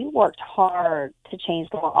team, we worked hard to change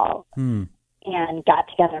the law and got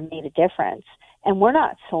together and made a difference. And we're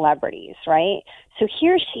not celebrities, right? So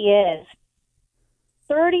here she is,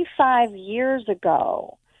 35 years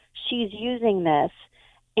ago, she's using this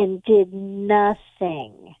and did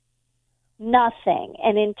nothing. Nothing.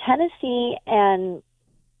 And in Tennessee and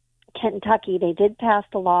Kentucky, they did pass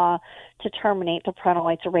the law to terminate the parental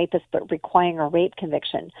rights of rapists, but requiring a rape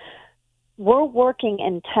conviction. We're working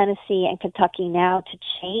in Tennessee and Kentucky now to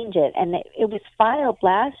change it. And it was filed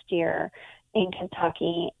last year in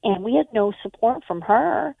Kentucky, and we had no support from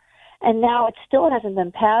her. And now it still hasn't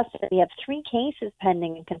been passed. We have 3 cases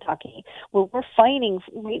pending in Kentucky where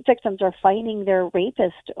rape victims are fighting their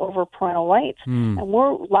rapist over parental rights. And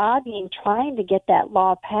we're lobbying, trying to get that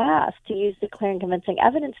law passed to use the clear and convincing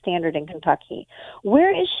evidence standard in Kentucky.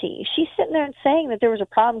 Where is she? She's sitting there and saying that there was a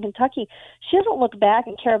problem in Kentucky. She doesn't look back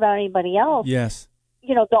and care about anybody else. Yes.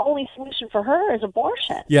 The only solution for her is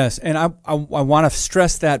abortion. Yes, and I want to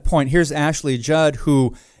stress that point. Here's Ashley Judd,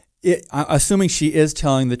 who, assuming she is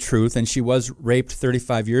telling the truth, and she was raped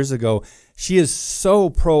 35 years ago, she is so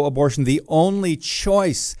pro-abortion. The only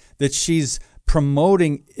choice that she's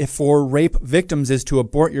promoting for rape victims is to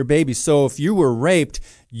abort your baby. So if you were raped,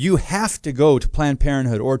 you have to go to Planned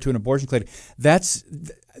Parenthood or to an abortion clinic. That's,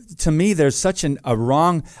 to me, there's such a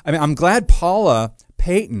wrong. I mean, I'm glad Paula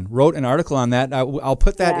Payton wrote an article on that. I'll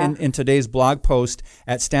put that in today's blog post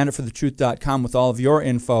at standupforthetruth.com with all of your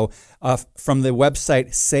info from the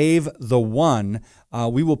website Save the One.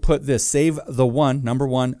 We will put this, SaveTheOne.com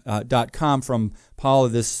from Paula,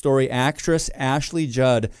 this story. Actress Ashley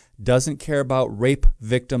Judd doesn't care about rape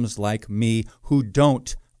victims like me who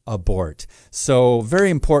don't abort. So very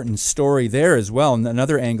important story there as well, and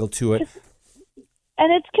another angle to it.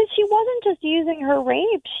 And it's because she wasn't just using her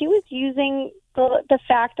rape. She was using the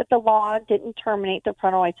fact that the law didn't terminate the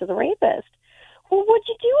parental rights of the rapist. Well, what'd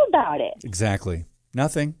you do about it? Exactly.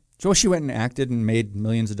 Nothing. So she went and acted and made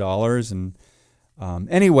millions of dollars. And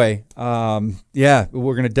anyway, we're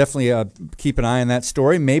going to definitely keep an eye on that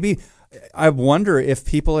story. Maybe, I wonder if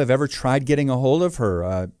people have ever tried getting a hold of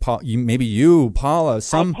her. Paula. I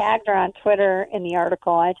tagged her on Twitter in the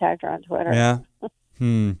article. I tagged her on Twitter. Yeah.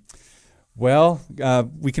 Well,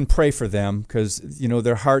 we can pray for them because,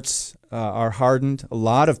 their hearts are hardened. A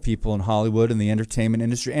lot of people in Hollywood and the entertainment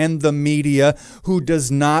industry and the media who does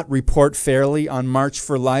not report fairly on March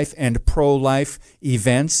for Life and pro-life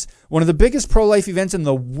events. One of the biggest pro-life events in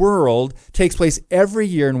the world takes place every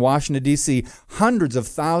year in Washington, D.C. Hundreds of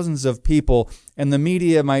thousands of people, and the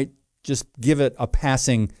media might just give it a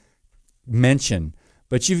passing mention.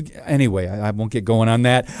 But anyway, I won't get going on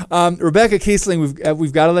that. Rebecca Kiessling,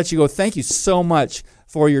 we've got to let you go. Thank you so much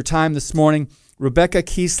for your time this morning.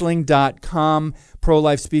 RebeccaKiessling.com,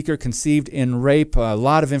 pro-life speaker, conceived in rape. A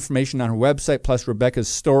lot of information on her website, plus Rebecca's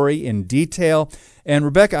story in detail. And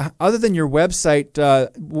Rebecca, other than your website,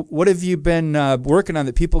 what have you been working on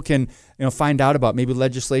that people can find out about? Maybe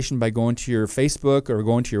legislation by going to your Facebook or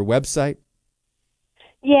going to your website?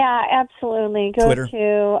 Yeah, absolutely. Go Twitter.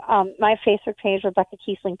 to my Facebook page, Rebecca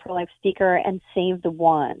Kiessling, pro-life speaker, and Save the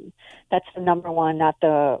One. That's the number 1, not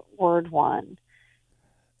the word 1.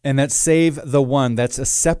 And that's Save the One. That's a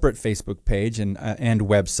separate Facebook page and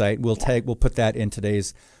website. We'll put that in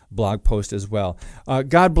today's blog post as well.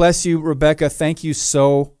 God bless you, Rebecca. Thank you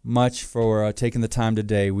so much for taking the time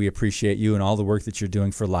today. We appreciate you and all the work that you're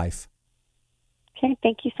doing for life. Okay,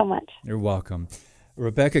 thank you so much. You're welcome.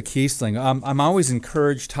 Rebecca Kiessling. I'm always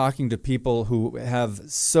encouraged talking to people who have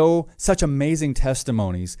such amazing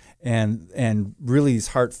testimonies and really these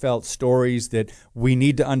heartfelt stories that we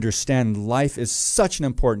need to understand. Life is such an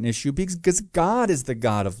important issue because God is the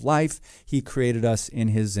God of life. He created us in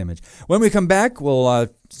His image. When we come back, we'll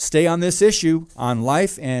stay on this issue on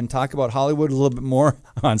life and talk about Hollywood a little bit more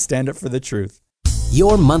on Stand Up for the Truth.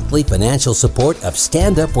 Your monthly financial support of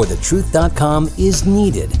StandUpForTheTruth.com is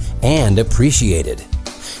needed and appreciated.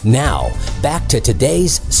 Now, back to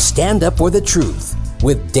today's Stand Up for the Truth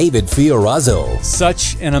with David Fiorazzo.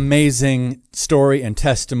 Such an amazing story and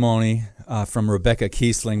testimony from Rebecca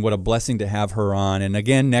Kiessling. What a blessing to have her on. And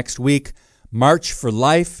again, next week, March for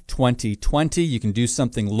Life 2020. You can do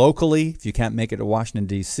something locally if you can't make it to Washington,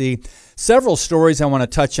 D.C. Several stories I want to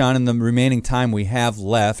touch on in the remaining time we have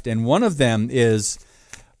left. And one of them is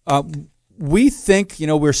we think,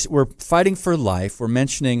 we're fighting for life. We're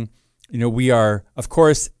mentioning, we are, of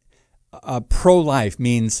course, pro-life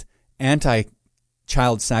means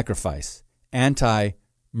anti-child sacrifice,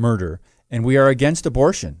 anti-murder, and we are against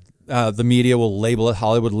abortion. The media will label it,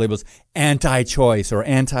 Hollywood labels anti-choice or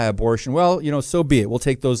anti-abortion. Well, so be it. We'll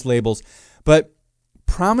take those labels. But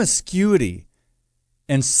promiscuity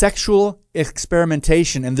and sexual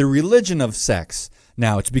experimentation and the religion of sex,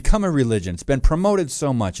 now it's become a religion. It's been promoted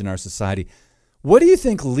so much in our society. What do you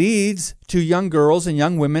think leads to young girls and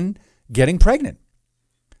young women getting pregnant?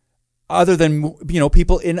 Other than,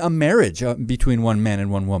 people in a marriage between one man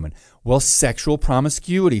and one woman. Well, sexual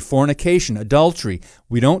promiscuity, fornication, adultery.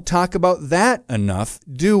 We don't talk about that enough,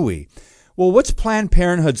 do we? Well, what's Planned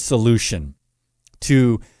Parenthood's solution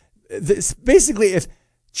to this? Basically, if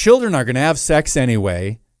children are going to have sex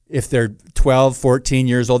anyway, if they're 12, 14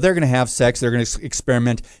 years old, they're going to have sex, they're going to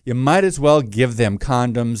experiment. You might as well give them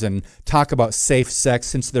condoms and talk about safe sex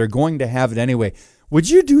since they're going to have it anyway. Would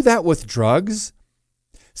you do that with drugs?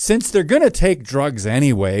 Since they're going to take drugs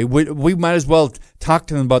anyway, we might as well talk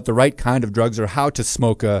to them about the right kind of drugs or how to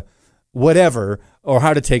smoke a whatever, or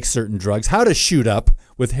how to take certain drugs, how to shoot up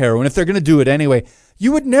with heroin if they're going to do it anyway.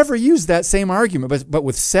 You would never use that same argument, but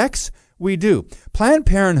with sex, we do. Planned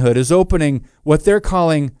Parenthood is opening what they're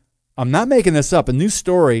calling, I'm not making this up, a new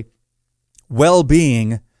story,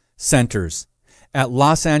 well-being centers at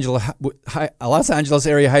Los Angeles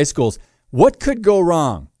area high schools. What could go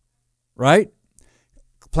wrong, right?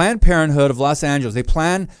 Planned Parenthood of Los Angeles, they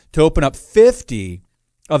plan to open up 50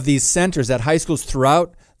 of these centers at high schools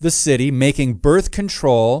throughout the city, making birth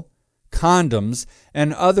control, condoms,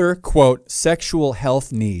 and other, quote, sexual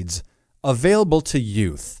health needs available to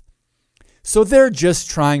youth. So they're just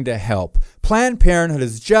trying to help. Planned Parenthood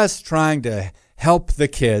is just trying to help the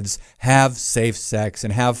kids have safe sex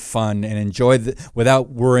and have fun and enjoy without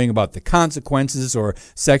worrying about the consequences or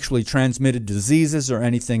sexually transmitted diseases or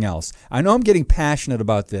anything else. I know I'm getting passionate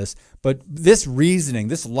about this, but this reasoning,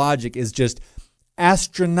 this logic is just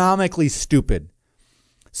astronomically stupid.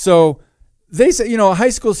 So they say, a high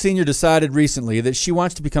school senior decided recently that she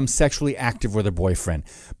wants to become sexually active with her boyfriend,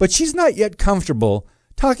 but she's not yet comfortable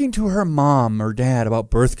talking to her mom or dad about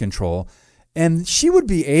birth control, and she would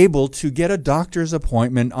be able to get a doctor's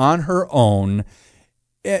appointment on her own.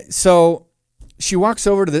 So she walks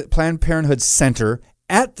over to the Planned Parenthood Center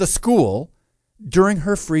at the school during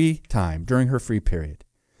her free time, during her free period.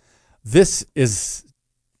 This is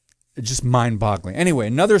just mind-boggling. Anyway,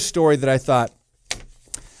 another story that I thought,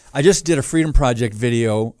 I just did a Freedom Project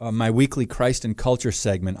video, my weekly Christ and Culture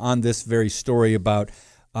segment, on this very story about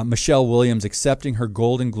Michelle Williams accepting her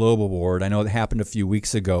Golden Globe Award. I know it happened a few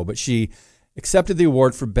weeks ago, but she accepted the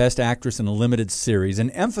award for Best Actress in a Limited Series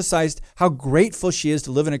and emphasized how grateful she is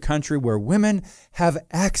to live in a country where women have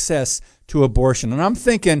access to abortion. And I'm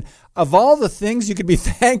thinking, of all the things you could be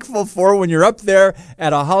thankful for when you're up there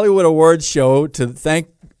at a Hollywood Awards show to thank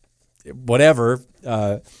whatever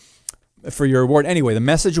for your award. Anyway, the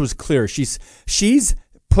message was clear. She's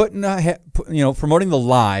promoting the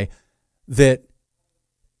lie that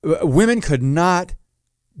women could not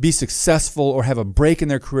be successful or have a break in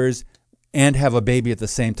their careers and have a baby at the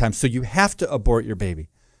same time. So you have to abort your baby.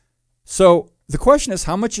 So the question is,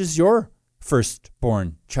 how much is your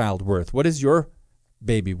firstborn child worth? What is your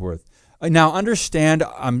baby worth? Now understand,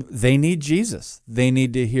 they need Jesus. They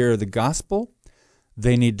need to hear the gospel.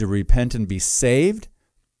 They need to repent and be saved.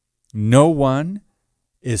 No one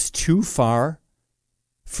is too far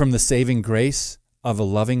from the saving grace of a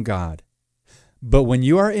loving God. But when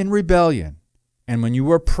you are in rebellion and when you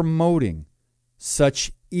are promoting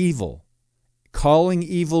such evil, calling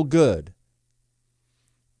evil good,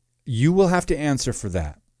 you will have to answer for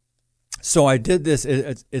that. So I did this.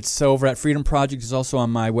 It's over at Freedom Project. It's also on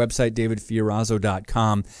my website,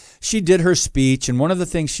 davidfiorazo.com. She did her speech, and one of the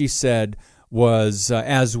things she said was,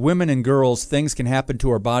 as women and girls, things can happen to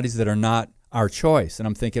our bodies that are not our choice. And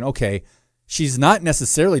I'm thinking, okay, she's not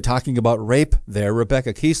necessarily talking about rape there.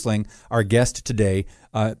 Rebecca Kiessling, our guest today,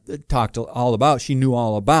 talked all about, she knew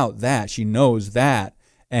all about that. She knows that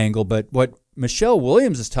angle. But what Michelle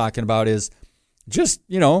Williams is talking about is just,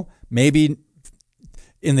 maybe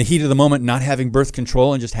in the heat of the moment, not having birth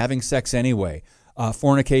control and just having sex anyway.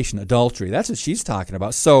 Fornication, adultery. That's what she's talking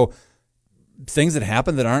about. So things that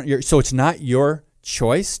happen that aren't so it's not your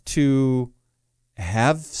choice to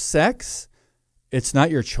have sex. It's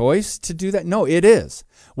not your choice to do that. No, it is.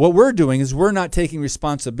 What we're doing is we're not taking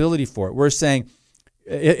responsibility for it. We're saying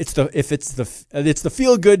it's the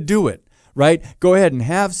feel good, do it, right? Go ahead and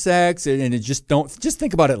have sex and just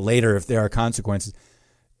think about it later if there are consequences.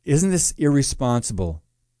 Isn't this irresponsible,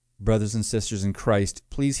 brothers and sisters in Christ?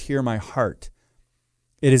 Please hear my heart.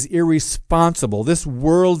 It is irresponsible. This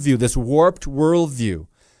worldview, this warped worldview.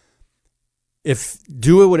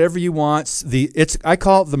 Do it whatever you want. I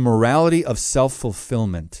call it the morality of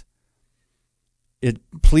self-fulfillment.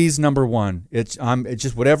 Please, number one. It's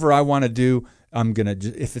just whatever I want to do.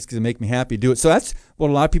 If it's gonna make me happy, do it. So that's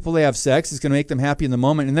what a lot of people, they have sex. It's gonna make them happy in the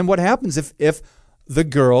moment. And then what happens if the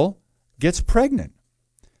girl gets pregnant?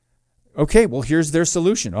 Okay, well, here's their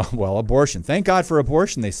solution. Oh, well, abortion. Thank God for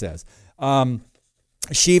abortion, they says.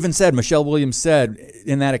 She even said, Michelle Williams said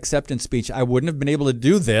in that acceptance speech, I wouldn't have been able to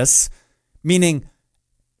do this, meaning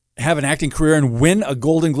have an acting career and win a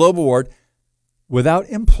Golden Globe Award, without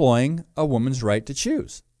employing a woman's right to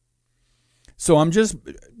choose. So I'm just,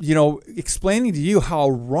 explaining to you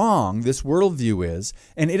how wrong this worldview is.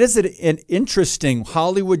 And it is an interesting,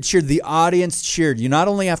 Hollywood cheered, the audience cheered. You not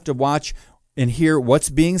only have to watch and hear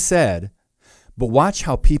what's being said, but watch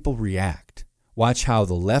how people react. Watch how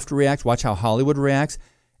the left reacts. Watch how Hollywood reacts.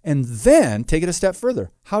 And then take it a step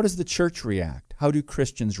further. How does the church react? How do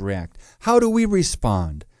Christians react? How do we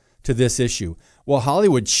respond to this issue? Well,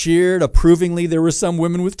 Hollywood cheered approvingly. There were some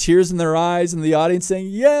women with tears in their eyes in the audience saying,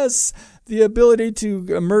 yes, the ability to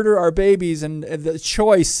murder our babies and the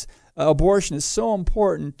choice, abortion is so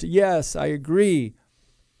important. Yes, I agree.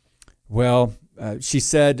 Well, she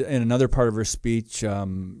said in another part of her speech,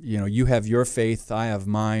 you have your faith, I have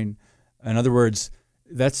mine. In other words,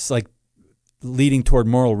 that's like leading toward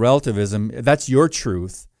moral relativism. That's your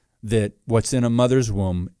truth, that what's in a mother's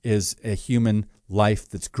womb is a human life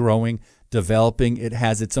that's growing, developing. It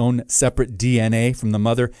has its own separate DNA from the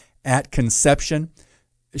mother at conception.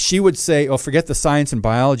 She would say, forget the science and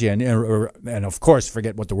biology, and of course,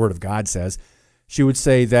 forget what the Word of God says. She would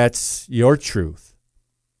say, that's your truth.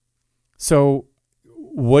 So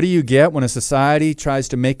what do you get when a society tries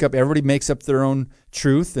to everybody makes up their own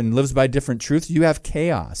truth and lives by different truths? You have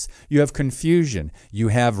chaos. You have confusion. You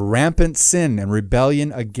have rampant sin and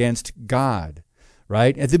rebellion against God,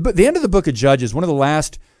 right? At the end of the book of Judges, one of the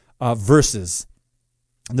last verses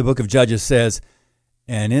in the book of Judges says,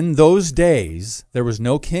 and in those days there was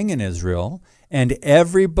no king in Israel, and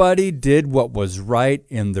everybody did what was right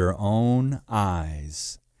in their own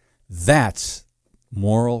eyes. That's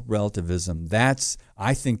moral relativism.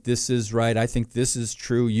 I think this is right. I think this is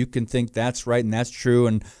true. You can think that's right and that's true,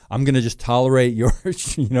 and I'm going to just tolerate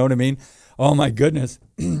yours. You know what I mean? Oh, my goodness.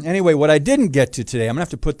 Anyway, what I didn't get to today, I'm going to have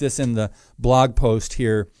to put this in the blog post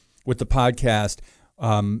here with the podcast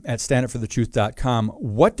at standupforthetruth.com.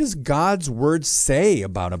 What does God's word say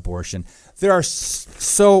about abortion? There are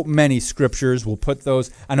so many scriptures. We'll put those.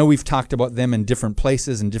 I know we've talked about them in different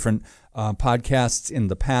places and different podcasts in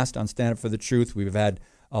the past on Stand Up for the Truth. We've had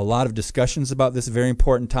a lot of discussions about this very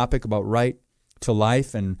important topic about right to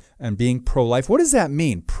life and being pro-life. What does that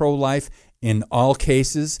mean? Pro-life in all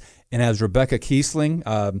cases. And as Rebecca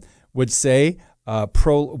Kiessling would say,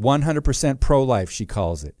 100% pro-life, she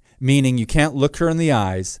calls it. Meaning you can't look her in the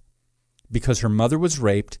eyes because her mother was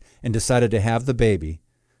raped and decided to have the baby.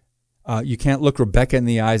 You can't look Rebecca in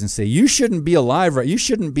the eyes and say, you shouldn't be alive, right? You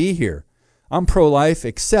shouldn't be here. I'm pro-life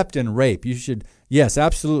except in rape. Yes,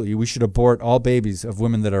 absolutely. We should abort all babies of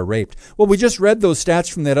women that are raped. Well, we just read those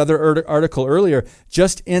stats from that other article earlier.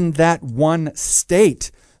 Just in that one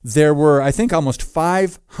state, there were, I think, almost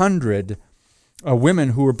 500 women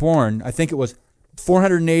who were born. I think it was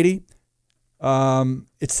 480.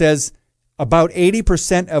 It says about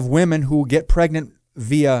 80% of women who get pregnant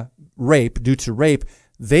via rape, due to rape,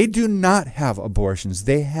 they do not have abortions.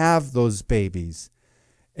 They have those babies.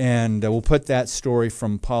 And we'll put that story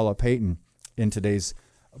from Paula Payton in today's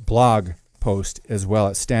blog post as well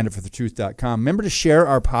at standupforthetruth.com. Remember to share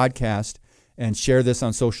our podcast and share this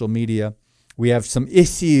on social media. We have some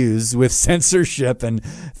issues with censorship and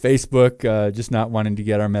Facebook just not wanting to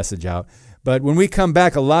get our message out. But when we come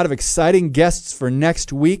back, a lot of exciting guests for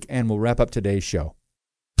next week, and we'll wrap up today's show.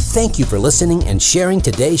 Thank you for listening and sharing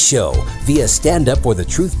today's show via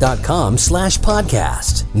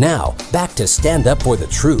standupforthetruth.com/podcast. Now, back to Stand Up for the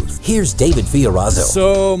Truth. Here's David Fiorazo.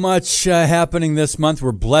 So much happening this month.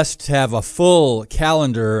 We're blessed to have a full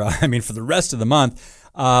calendar, for the rest of the month.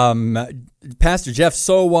 Pastor Jeff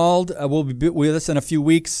Sowald will be with us in a few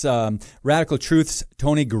weeks. Radical Truth's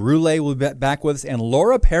Tony Garule will be back with us. And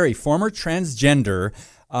Laura Perry, former transgender,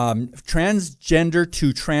 Transgender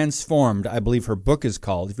to Transformed, I believe her book is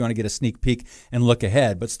called, if you want to get a sneak peek and look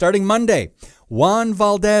ahead. But starting Monday, Juan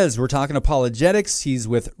Valdez, we're talking apologetics. He's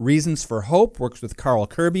with Reasons for Hope, works with Carl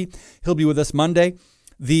Kirby. He'll be with us Monday.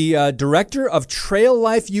 The director of Trail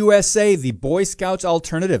Life USA, the Boy Scouts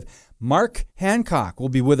Alternative, Mark Hancock, will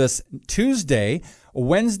be with us Tuesday.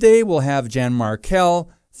 Wednesday, we'll have Jan Markell.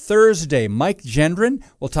 Thursday, Mike Gendron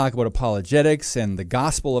will talk about apologetics and the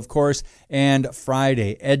gospel, of course. And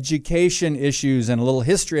Friday, education issues and a little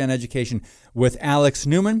history on education with Alex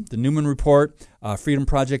Newman, the Newman Report,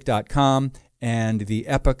 freedomproject.com, and the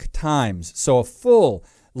Epoch Times. So a full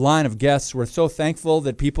line of guests. We're so thankful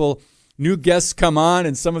that new guests come on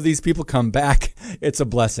and some of these people come back. It's a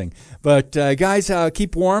blessing. But guys,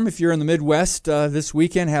 keep warm if you're in the Midwest this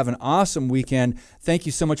weekend. Have an awesome weekend. Thank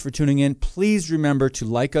you so much for tuning in. Please remember to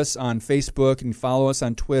like us on Facebook and follow us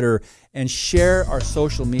on Twitter and share our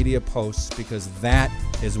social media posts, because that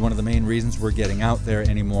is one of the main reasons we're getting out there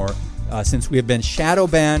anymore, since we have been shadow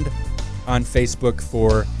banned on Facebook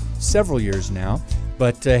for several years now.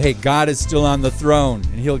 But hey, God is still on the throne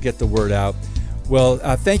and he'll get the word out. Well,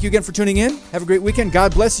 thank you again for tuning in. Have a great weekend.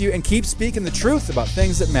 God bless you, and keep speaking the truth about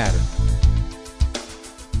things that matter.